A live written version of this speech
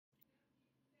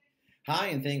Hi,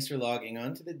 and thanks for logging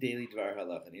on to the Daily DVAR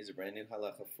HALACHA. Here's a brand new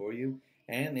HALACHA for you,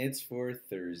 and it's for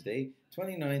Thursday,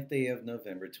 29th day of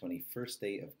November, 21st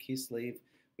day of Kislev,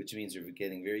 which means we're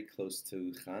getting very close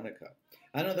to Hanukkah.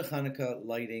 Another Hanukkah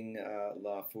lighting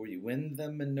law for you. When the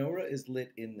menorah is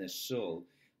lit in the Shul,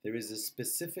 there is a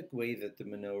specific way that the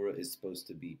menorah is supposed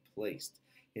to be placed.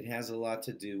 It has a lot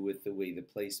to do with the way the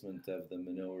placement of the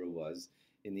menorah was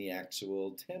in the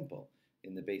actual temple,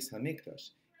 in the Beis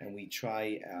Hamikdash, and we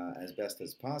try as best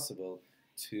as possible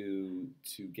to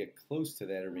get close to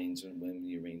that arrangement when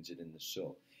we arrange it in the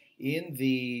shul. If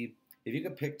you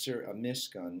could picture a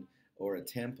mishkan or a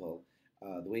temple,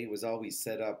 the way it was always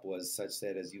set up was such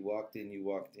that as you walked in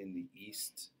the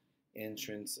east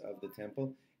entrance of the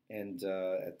temple, and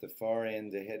at the far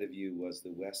end ahead of you was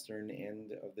the western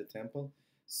end of the temple.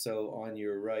 So on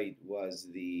your right was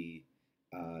the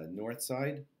north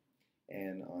side,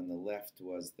 and on the left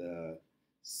was the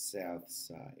south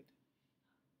side.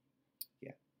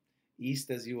 Yeah.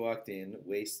 East as you walked in,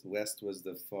 west was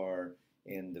the far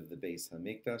end of the Beis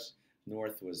Hamikdash,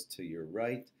 north was to your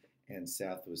right, and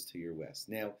south was to your west.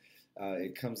 Now,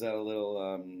 it comes out a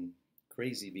little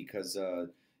crazy because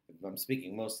I'm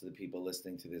speaking, most of the people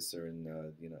listening to this are in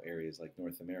areas like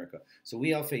North America. So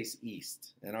we all face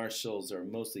east, and our shuls are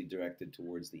mostly directed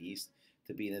towards the east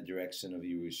to be in the direction of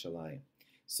Yerushalayim.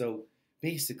 So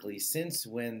basically, since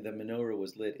when the menorah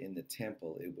was lit in the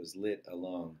temple, it was lit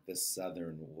along the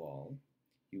southern wall.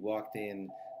 You walked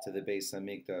in to the Beis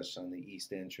Hamikdash on the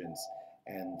east entrance,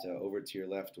 and over to your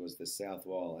left was the south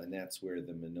wall, and that's where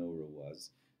the menorah was.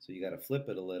 So you got to flip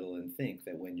it a little and think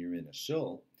that when you're in a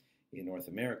shul in North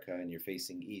America and you're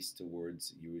facing east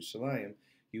towards Yerushalayim,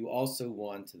 you also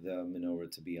want the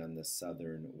menorah to be on the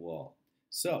southern wall.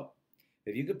 So,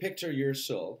 if you could picture your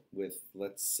shul with,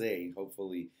 let's say,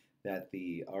 hopefully, that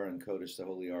the Aron Kodesh, the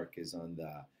Holy Ark, is on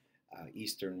the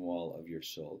eastern wall of your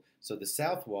shul. So the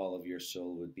south wall of your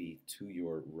shul would be to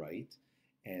your right.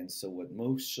 And so what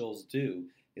most shuls do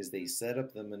is they set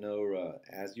up the menorah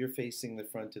as you're facing the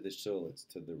front of the shul. It's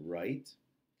to the right,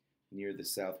 near the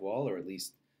south wall, or at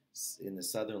least in the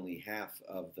southerly half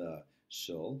of the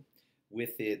shul,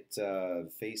 with it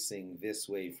facing this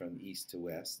way from east to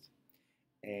west.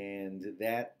 And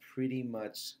that pretty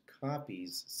much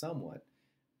copies somewhat.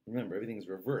 Remember, everything's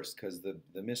reversed because the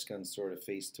Mishkan sort of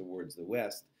faced towards the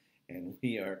west, and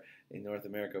we are, in North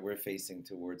America, we're facing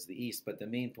towards the east. But the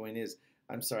main point is,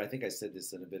 I'm sorry, I think I said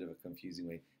this in a bit of a confusing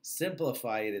way.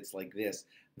 Simplify it, it's like this.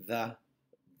 The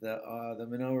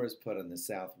menorah is put on the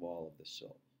south wall of the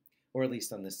shul, or at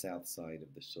least on the south side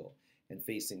of the shul, and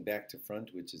facing back to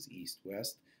front, which is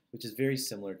east-west, which is very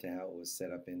similar to how it was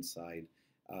set up inside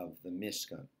of the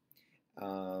Mishkan.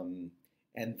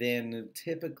 And then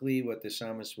typically what the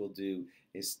shamash will do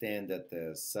is stand at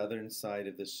the southern side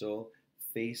of the shul,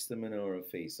 face the menorah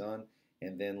face on,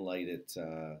 and then light it.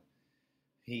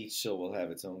 Each shul will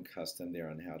have its own custom there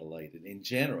on how to light it. In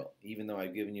general, even though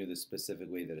I've given you the specific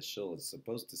way that a shul is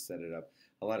supposed to set it up,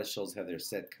 a lot of shuls have their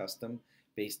set custom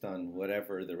based on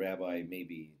whatever the rabbi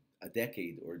maybe a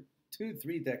decade or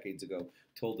 2-3 decades ago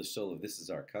told the shul of this is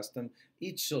our custom.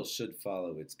 Each shul should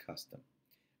follow its custom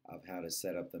of how to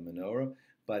set up the menorah,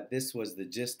 but this was the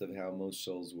gist of how most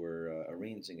shuls were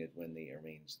arranging it when they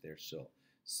arranged their shul.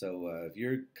 So if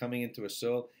you're coming into a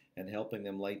shul and helping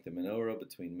them light the menorah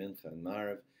between Mincha and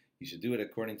Marav, you should do it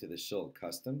according to the shul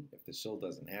custom. If the shul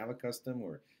doesn't have a custom,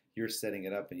 or you're setting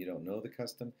it up and you don't know the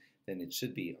custom, then it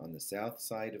should be on the south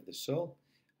side of the shul,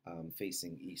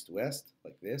 facing east-west,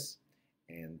 like this,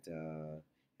 and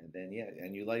then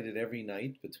and you light it every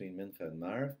night between Mincha and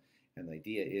Marav. And the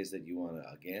idea is that you want to,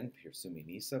 again, Pirsumi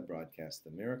Nisa, broadcast the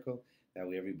miracle. That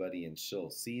way everybody in Shul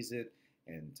sees it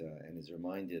and is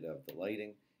reminded of the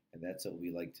lighting. And that's what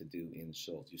we like to do in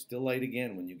Shuls. You still light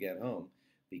again when you get home,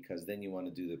 because then you want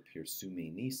to do the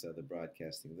Pirsumi Nisa, the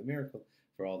broadcasting of the miracle,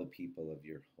 for all the people of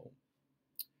your home.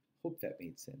 Hope that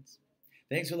made sense.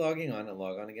 Thanks for logging on, and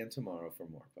log on again tomorrow for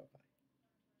more. Bye-bye.